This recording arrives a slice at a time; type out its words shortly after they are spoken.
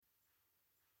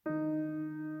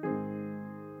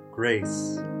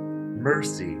grace,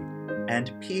 mercy,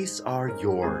 and peace are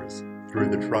yours through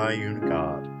the triune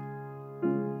God.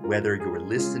 Whether you're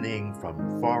listening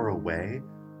from far away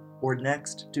or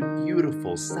next to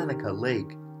beautiful Seneca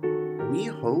Lake, we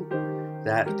hope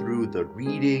that through the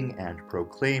reading and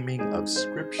proclaiming of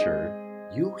Scripture,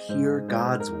 you hear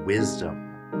God's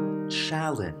wisdom,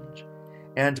 challenge,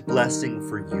 and blessing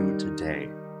for you today.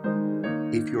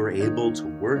 If you're able to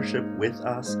worship with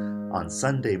us on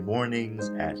Sunday mornings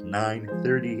at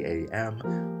 9:30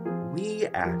 a.m., we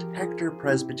at Hector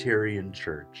Presbyterian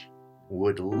Church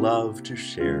would love to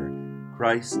share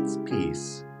Christ's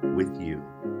peace with you.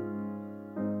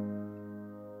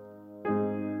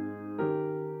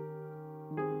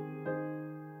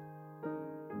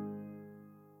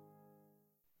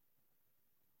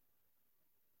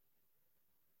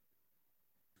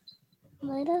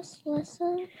 Let us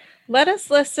listen. Let us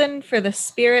listen for the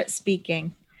Spirit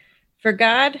speaking. For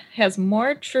God has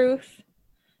more truth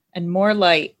and more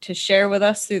light to share with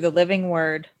us through the living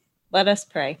word. Let us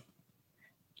pray.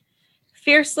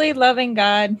 Fiercely loving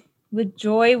God, with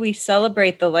joy we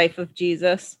celebrate the life of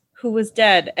Jesus, who was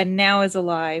dead and now is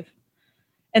alive.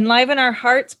 Enliven our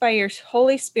hearts by your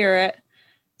Holy Spirit,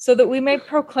 so that we may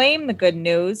proclaim the good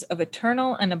news of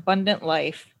eternal and abundant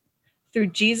life through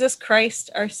Jesus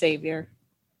Christ, our Savior.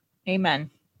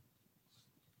 Amen.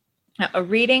 A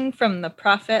reading from the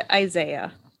prophet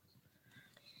Isaiah.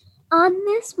 On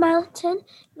this mountain,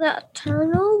 the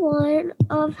eternal One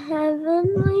of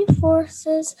heavenly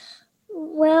forces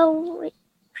will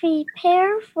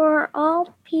prepare for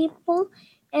all people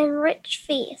a rich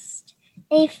feast,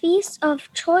 a feast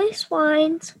of choice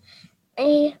wines,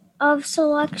 of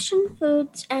selection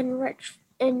foods and rich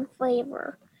in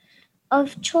flavor,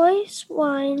 of choice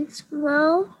wines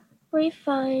well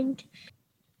refined.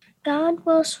 God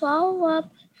will swallow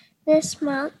up this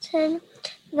mountain,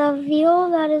 the veil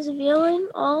that is veiling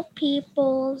all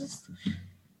peoples,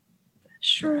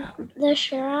 the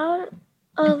shroud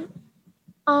of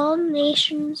all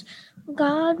nations.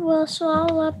 God will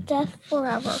swallow up death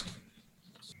forever.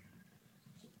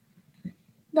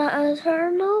 The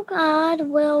eternal God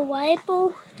will wipe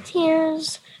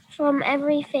tears from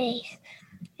every face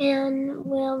and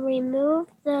will remove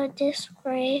the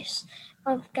disgrace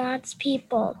of God's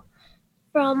people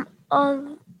from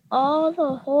all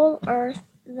the whole earth.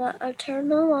 The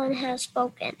Eternal One has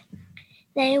spoken.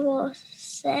 They will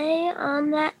say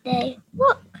on that day,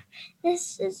 "Look,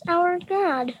 this is our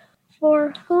God,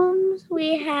 for whom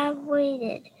we have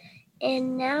waited,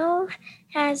 and now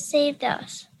has saved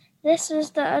us. This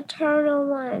is the Eternal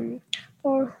One,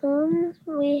 for whom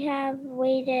we have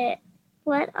waited.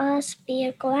 Let us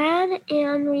be glad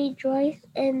and rejoice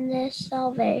in this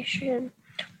salvation."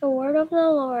 The word of the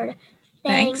Lord.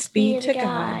 Thanks be to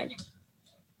God.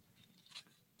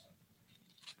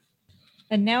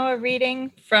 And now a reading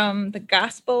from the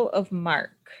Gospel of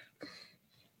Mark.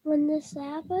 When the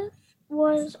Sabbath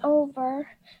was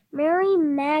over, Mary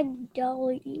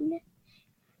Magdalene,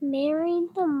 Mary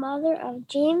the mother of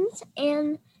James,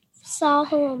 and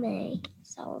Salome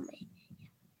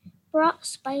brought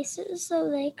spices so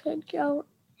they could go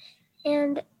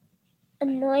and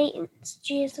anoint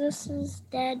Jesus'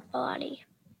 dead body.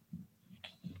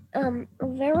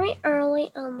 Very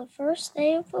early on the first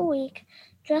day of the week,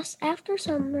 just after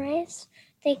sunrise,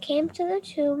 they came to the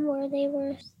tomb where they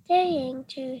were saying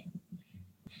to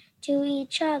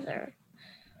each other,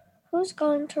 "Who's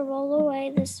going to roll away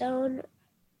the stone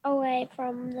away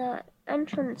from the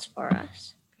entrance for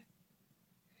us?"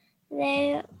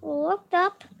 They looked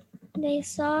up. They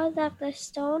saw that the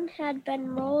stone had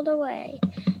been rolled away.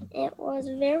 It was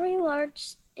a very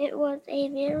large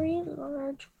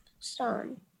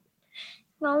stone.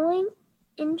 Rolling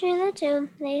into the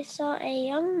tomb, they saw a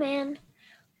young man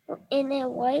in a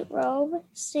white robe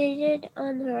seated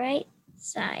on the right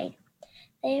side.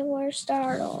 They were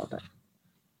startled.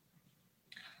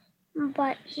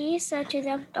 But he said to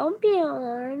them, "Don't be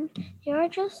alarmed. You're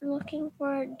just looking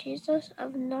for Jesus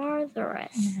of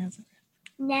Nazareth.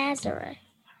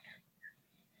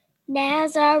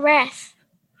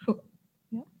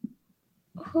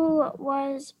 Who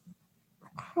was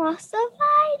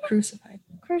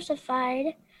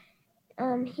crucified.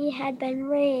 He had been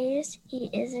raised. He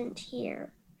isn't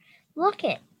here. Look!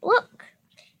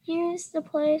 Here's the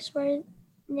place where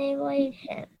they laid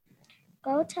him.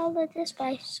 Go tell the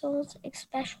disciples,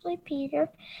 especially Peter,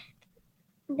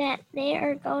 that they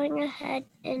are going ahead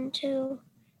into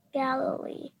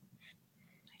Galilee.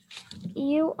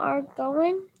 You are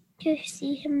going to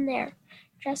see him there,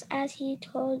 just as he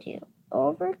told you."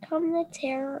 Overcome the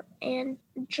terror and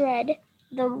dread,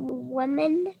 the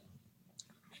women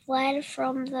fled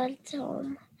from the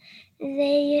tomb.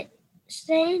 They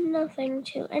say nothing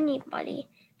to anybody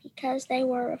because they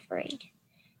were afraid.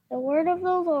 The word of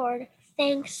the Lord.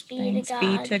 Thanks be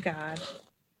to God.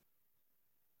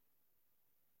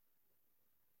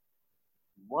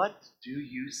 What do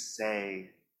you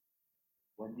say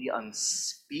when the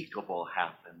unspeakable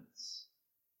happens?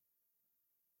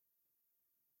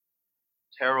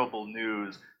 Terrible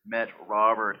news met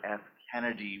Robert F.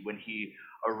 Kennedy when he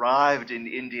arrived in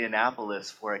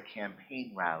Indianapolis for a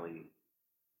campaign rally.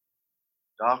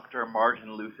 Dr.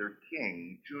 Martin Luther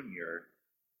King, Jr.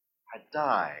 had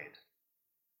died,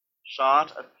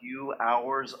 shot a few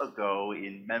hours ago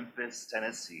in Memphis,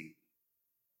 Tennessee.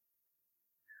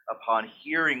 Upon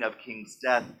hearing of King's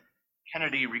death,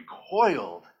 Kennedy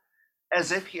recoiled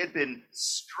as if he had been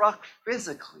struck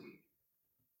physically.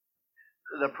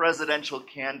 The presidential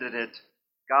candidate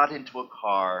got into a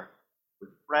car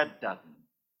with Fred Dutton,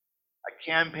 a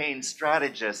campaign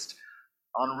strategist,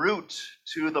 en route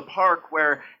to the park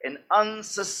where an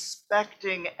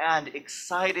unsuspecting and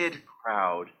excited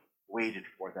crowd waited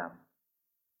for them.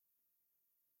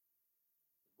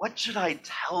 What should I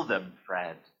tell them,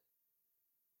 Fred?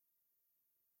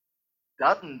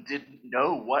 Dutton didn't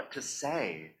know what to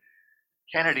say.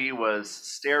 Kennedy was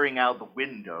staring out the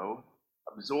window,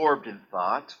 absorbed in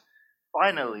thought.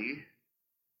 Finally,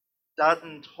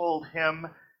 Dutton told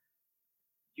him,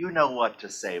 "You know what to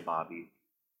say, Bobby.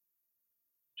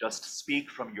 Just speak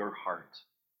from your heart."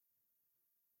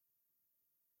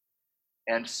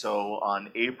 And so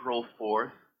on April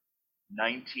 4th,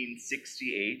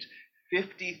 1968,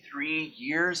 53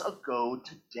 years ago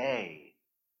today,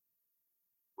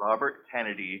 Robert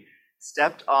Kennedy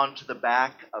stepped onto the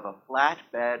back of a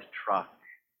flatbed truck,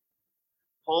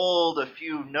 pulled a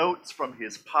few notes from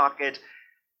his pocket,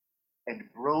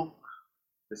 and broke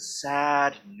the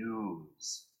sad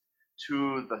news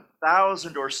to the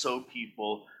 1,000 or so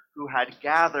people who had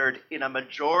gathered in a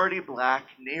majority black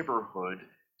neighborhood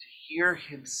to hear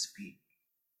him speak.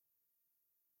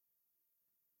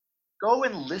 Go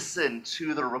and listen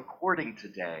to the recording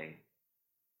today.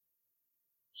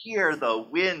 Hear the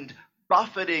wind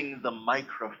buffeting the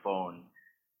microphone.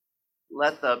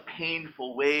 Let the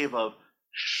painful wave of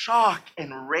shock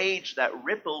and rage that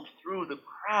rippled through the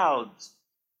crowds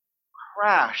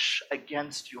crash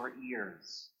against your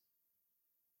ears.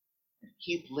 And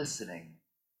keep listening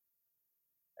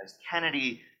as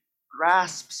Kennedy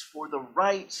grasps for the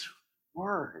right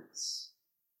words.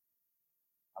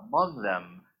 Among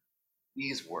them,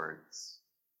 these words.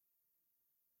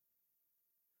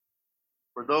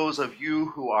 For those of you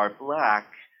who are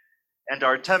black and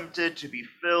are tempted to be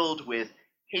filled with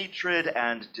hatred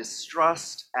and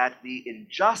distrust at the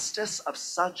injustice of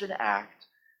such an act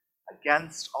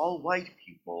against all white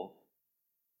people,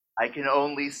 I can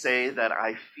only say that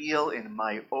I feel in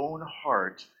my own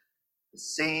heart the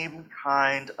same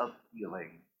kind of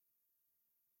feeling.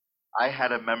 I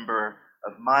had a member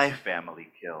of my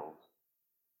family killed.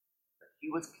 He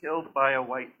was killed by a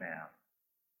white man.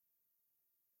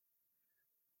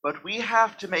 But we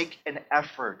have to make an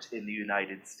effort in the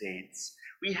United States.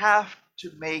 We have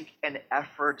to make an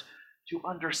effort to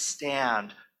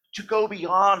understand, to go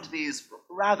beyond these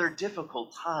rather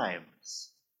difficult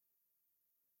times.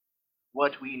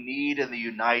 What we need in the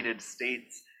United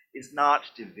States is not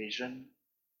division.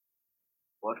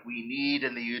 What we need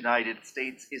in the United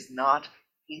States is not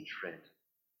hatred.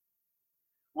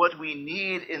 What we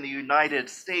need in the United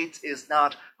States is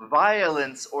not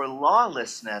violence or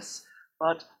lawlessness,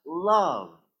 but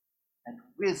love and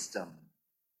wisdom,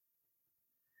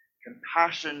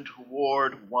 compassion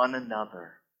toward one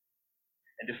another,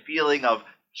 and a feeling of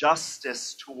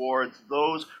justice towards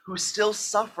those who still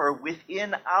suffer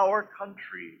within our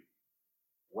country,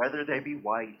 whether they be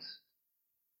white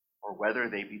or whether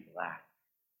they be black.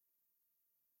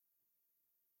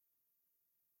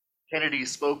 Kennedy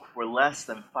spoke for less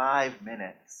than 5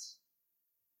 minutes.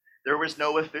 There was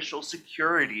no official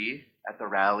security at the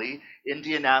rally.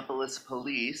 Indianapolis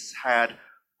police had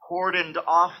cordoned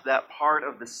off that part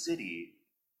of the city,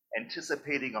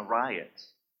 anticipating a riot.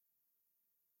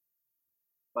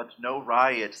 But no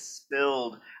riot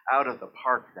spilled out of the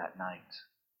park that night.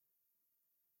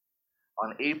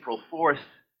 On April 4th,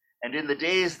 and in the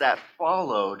days that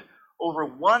followed, over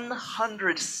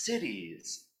 100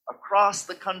 cities across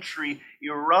the country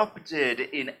erupted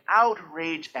in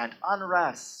outrage and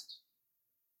unrest.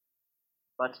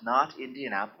 But not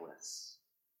Indianapolis.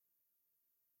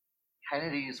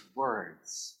 Kennedy's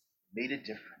words made a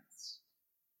difference.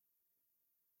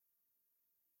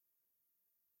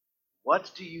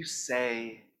 What do you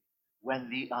say when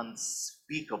the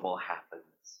unspeakable happens?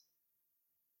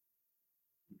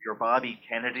 If you're Bobby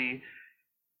Kennedy,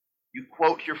 You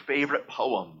quote your favorite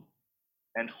poem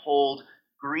and hold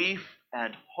grief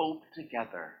and hope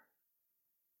together.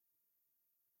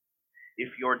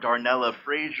 If you're Darnella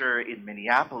Frazier in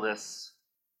Minneapolis,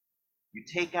 you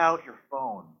take out your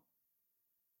phone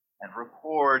and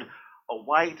record a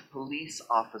white police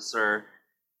officer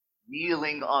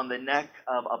kneeling on the neck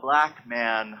of a black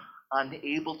man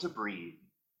unable to breathe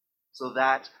so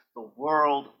that the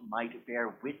world might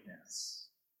bear witness.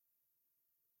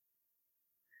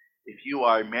 If you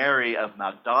are Mary of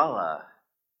Magdala,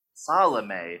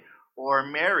 Salome, or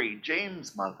Mary,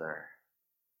 James' mother,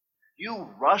 you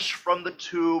rush from the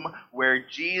tomb where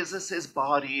Jesus'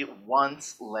 body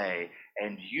once lay,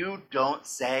 and you don't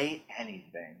say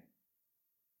anything.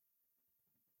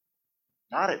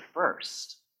 Not at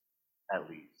first, at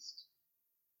least.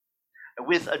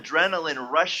 With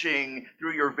adrenaline rushing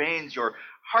through your veins, your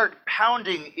heart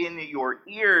pounding in your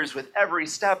ears with every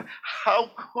step,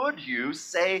 how could you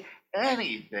say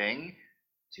anything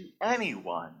to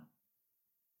anyone?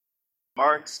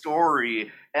 Mark's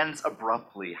story ends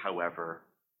abruptly, however,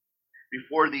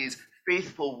 before these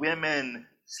faithful women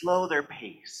slow their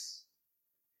pace,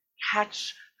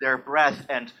 catch their breath,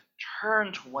 and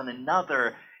turn to one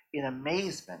another in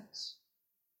amazement.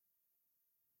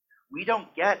 We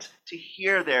don't get to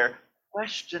hear their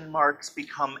question marks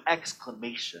become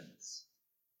exclamations.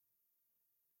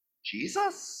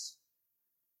 Jesus?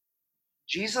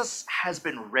 Jesus has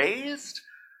been raised?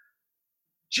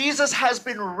 Jesus has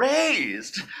been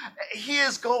raised. He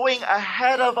is going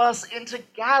ahead of us into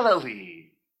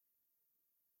Galilee.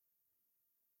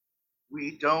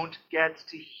 We don't get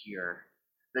to hear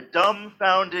the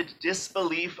dumbfounded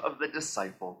disbelief of the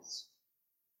disciples.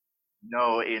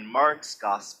 No, in Mark's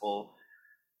gospel,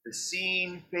 the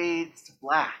scene fades to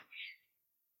black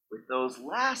with those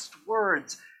last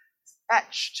words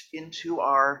etched into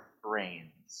our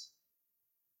brains.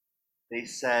 They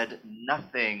said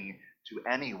nothing to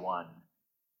anyone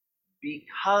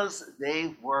because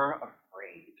they were afraid.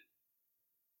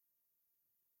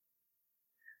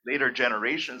 Later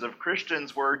generations of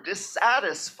Christians were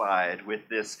dissatisfied with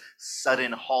this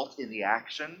sudden halt in the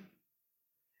action,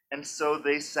 and so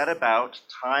they set about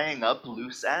tying up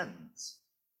loose ends.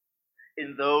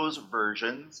 In those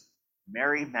versions,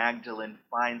 Mary Magdalene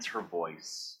finds her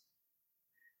voice.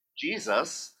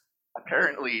 Jesus,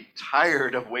 apparently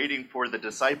tired of waiting for the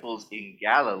disciples in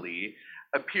Galilee,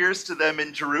 appears to them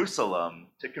in Jerusalem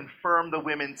to confirm the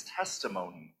women's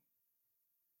testimony.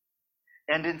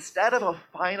 And instead of a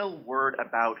final word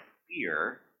about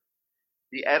fear,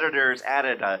 the editors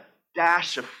added a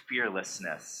dash of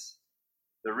fearlessness.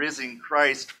 The risen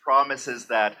Christ promises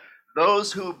that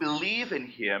those who believe in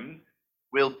him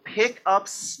will pick up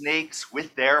snakes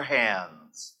with their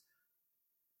hands.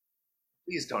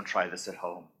 Please don't try this at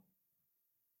home.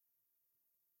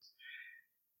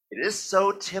 It is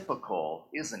so typical,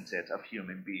 isn't it, of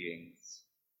human beings,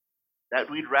 that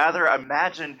we'd rather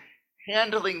imagine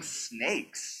handling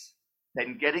snakes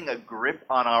than getting a grip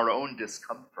on our own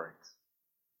discomfort.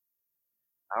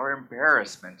 Our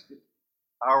embarrassment,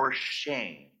 our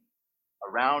shame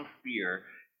around fear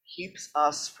keeps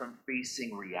us from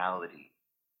facing reality.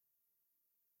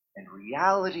 And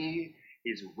reality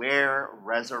is where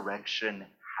resurrection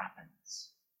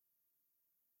happens.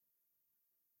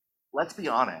 Let's be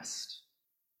honest.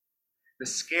 The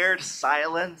scared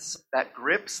silence that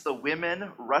grips the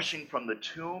women rushing from the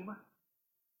tomb,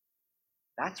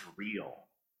 that's real.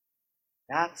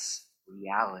 That's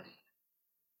reality.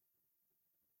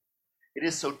 It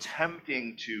is so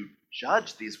tempting to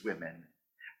judge these women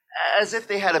as if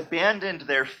they had abandoned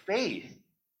their faith.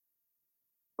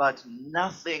 But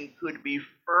nothing could be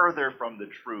further from the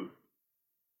truth.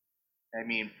 I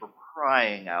mean, for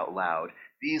crying out loud,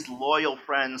 these loyal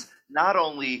friends not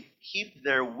only keep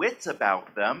their wits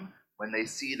about them when they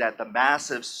see that the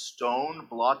massive stone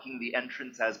blocking the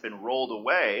entrance has been rolled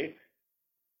away,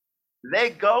 they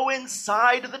go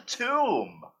inside the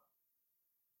tomb.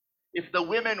 If the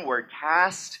women were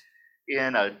cast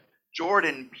in a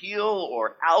Jordan Peele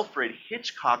or Alfred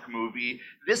Hitchcock movie,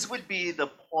 this would be the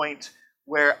point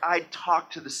where I'd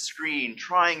talk to the screen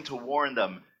trying to warn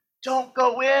them, don't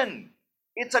go in.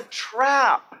 It's a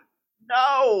trap.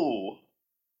 No.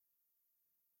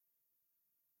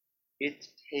 It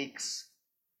takes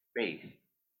faith,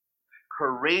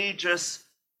 courageous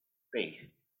faith,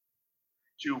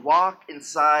 to walk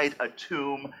inside a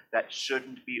tomb that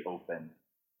shouldn't be open.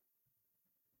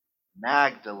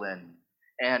 Magdalene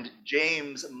and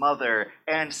James' mother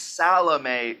and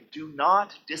Salome do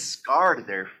not discard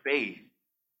their faith,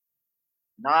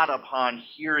 not upon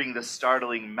hearing the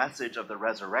startling message of the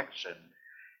resurrection.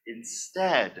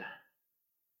 Instead,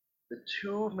 The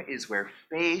tomb is where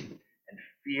faith and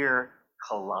fear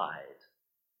collide.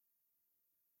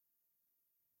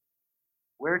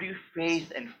 Where do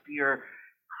faith and fear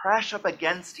crash up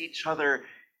against each other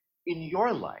in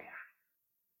your life?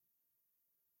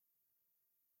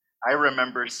 I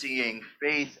remember seeing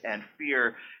faith and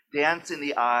fear dance in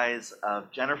the eyes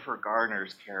of Jennifer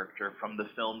Garner's character from the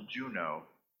film Juno,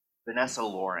 Vanessa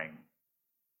Loring.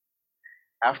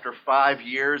 After 5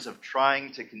 years of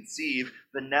trying to conceive,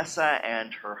 Vanessa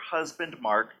and her husband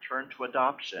Mark turn to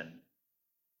adoption.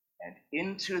 And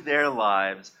into their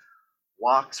lives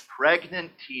walks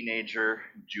pregnant teenager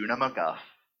Juna McGuff.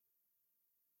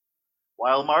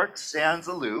 While Mark stands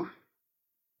aloof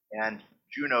and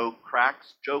Juno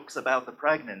cracks jokes about the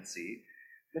pregnancy,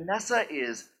 Vanessa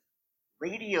is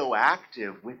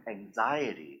radioactive with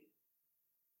anxiety.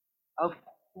 Of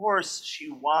course,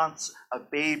 she wants a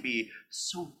baby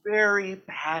so very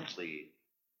badly,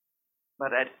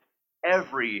 but at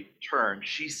every turn,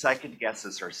 she second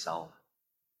guesses herself.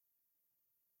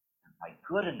 Am I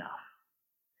good enough?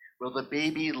 Will the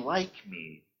baby like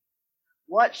me?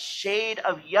 What shade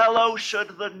of yellow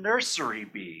should the nursery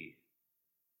be?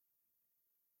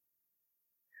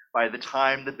 By the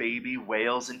time the baby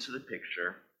wails into the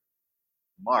picture,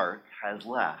 Mark has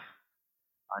left,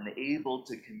 unable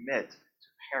to commit to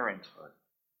parenthood.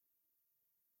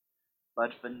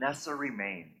 But Vanessa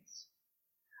remains,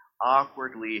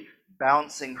 awkwardly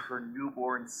bouncing her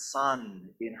newborn son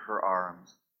in her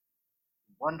arms,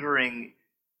 wondering,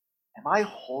 am I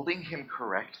holding him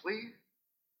correctly?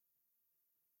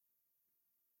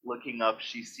 Looking up,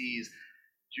 she sees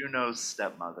Juno's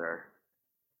stepmother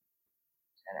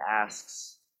and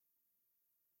asks,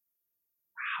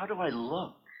 how do I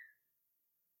look?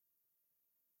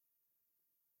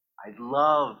 I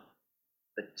love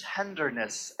the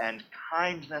tenderness and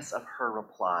kindness of her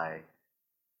reply,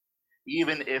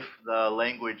 even if the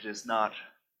language is not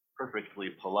perfectly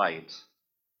polite.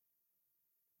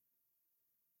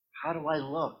 How do I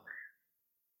look?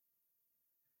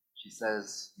 She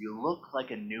says, you look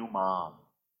like a new mom,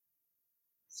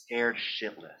 scared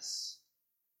shitless.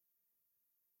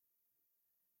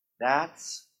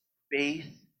 That's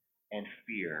faith and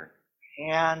fear,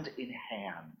 hand in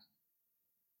hand.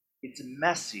 It's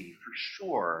messy for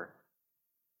sure,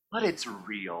 but it's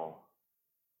real.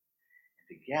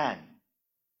 And again,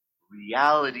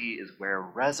 reality is where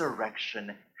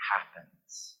resurrection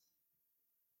happens.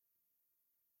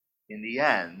 In the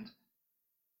end,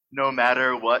 no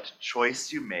matter what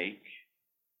choice you make,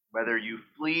 whether you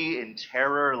flee in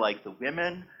terror like the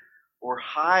women or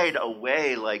hide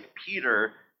away like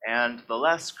Peter and the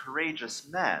less courageous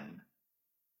men,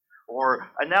 or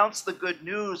announce the good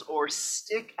news or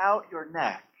stick out your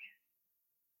neck,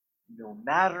 no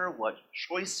matter what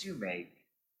choice you make,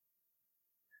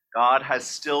 God has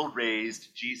still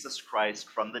raised Jesus Christ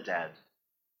from the dead,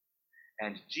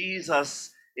 and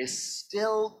Jesus is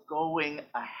still going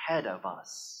ahead of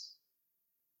us.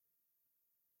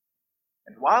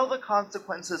 And while the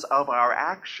consequences of our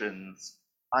actions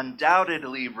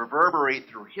undoubtedly reverberate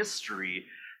through history,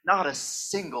 not a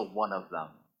single one of them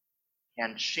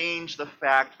can change the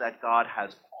fact that God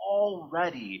has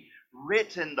already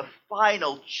written the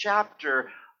final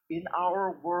chapter in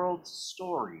our world's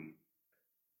story,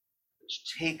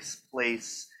 which takes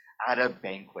place at a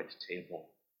banquet table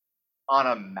on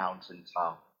a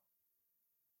mountaintop.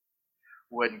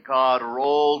 When God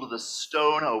rolled the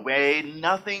stone away,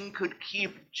 nothing could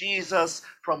keep Jesus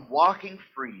from walking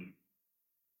free.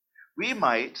 We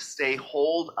might stay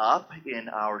holed up in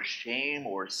our shame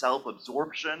or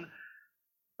self-absorption,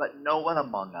 but no one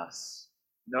among us,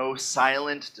 no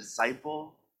silent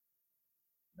disciple,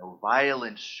 no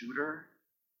violent shooter,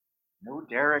 no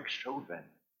Derek Chauvin,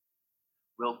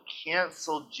 will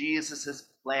cancel Jesus'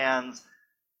 plans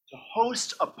to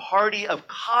host a party of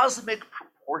cosmic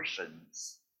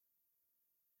proportions.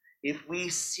 If we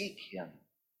seek him,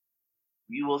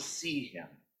 we will see him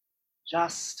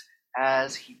just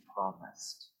as he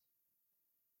promised.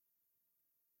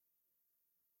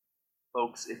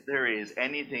 Folks, if there is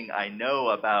anything I know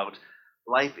about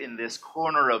life in this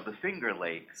corner of the Finger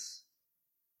Lakes,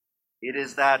 it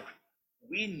is that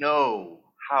we know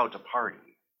how to party.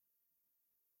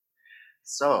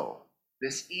 So,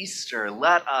 this Easter,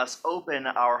 let us open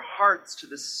our hearts to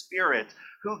the Spirit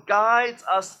who guides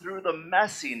us through the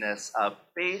messiness of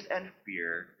faith and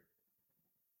fear,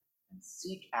 and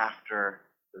seek after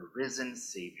the risen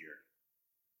Savior.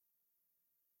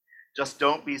 Just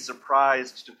don't be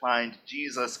surprised to find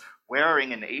Jesus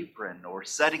wearing an apron or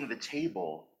setting the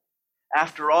table.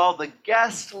 After all, the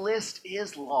guest list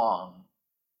is long.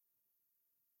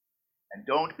 And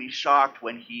don't be shocked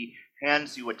when he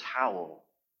hands you a towel,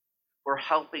 for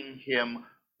helping him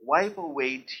wipe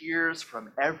away tears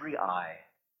from every eye.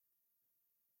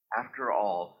 After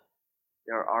all,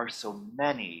 there are so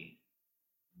many,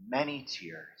 many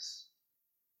tears.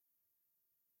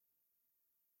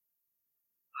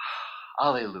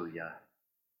 Alleluia.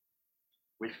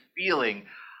 With feeling,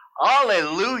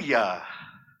 Alleluia.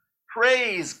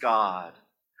 Praise God,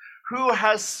 who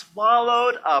has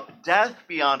swallowed up death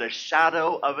beyond a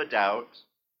shadow of a doubt.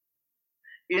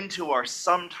 Into our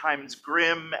sometimes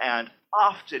grim and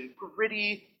often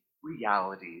gritty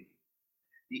reality,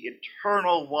 the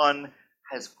Eternal One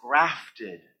has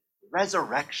grafted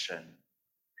resurrection.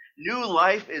 New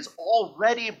life is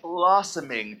already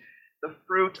blossoming, the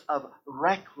fruit of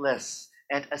reckless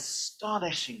and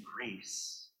astonishing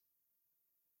grace.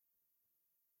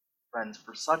 Friends,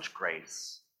 for such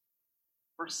grace,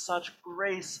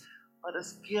 let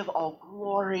us give all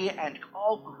glory and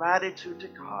all gratitude to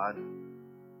God,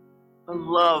 the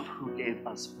love who gave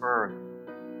us birth,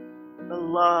 the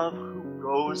love who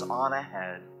goes on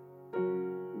ahead,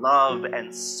 love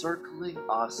encircling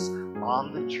us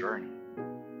on the journey.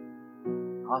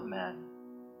 Amen.